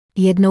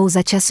Jednou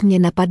za čas mě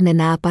napadne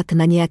nápad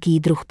na nějaký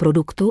druh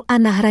produktu a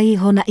nahraji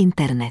ho na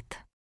internet.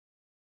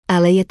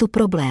 Ale je tu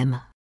problém.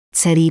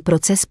 Celý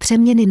proces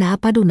přeměny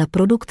nápadu na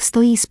produkt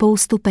stojí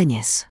spoustu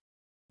peněz.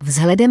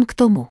 Vzhledem k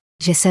tomu,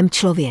 že jsem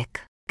člověk,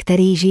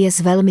 který žije s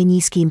velmi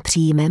nízkým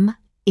příjmem,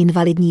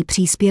 invalidní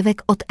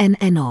příspěvek od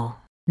NNO,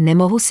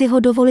 nemohu si ho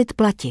dovolit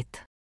platit.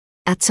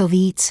 A co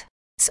víc,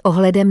 s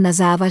ohledem na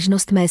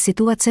závažnost mé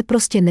situace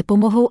prostě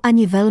nepomohou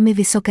ani velmi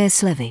vysoké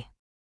slevy.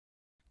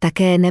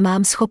 Také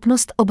nemám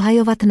schopnost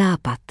obhajovat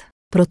nápad,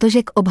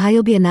 protože k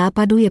obhajobě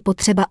nápadu je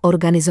potřeba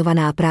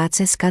organizovaná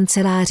práce s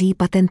kanceláří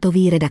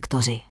patentoví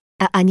redaktoři.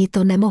 A ani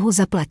to nemohu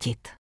zaplatit.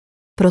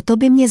 Proto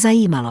by mě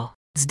zajímalo,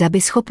 zda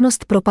by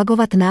schopnost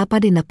propagovat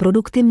nápady na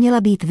produkty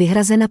měla být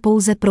vyhrazena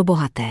pouze pro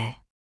bohaté.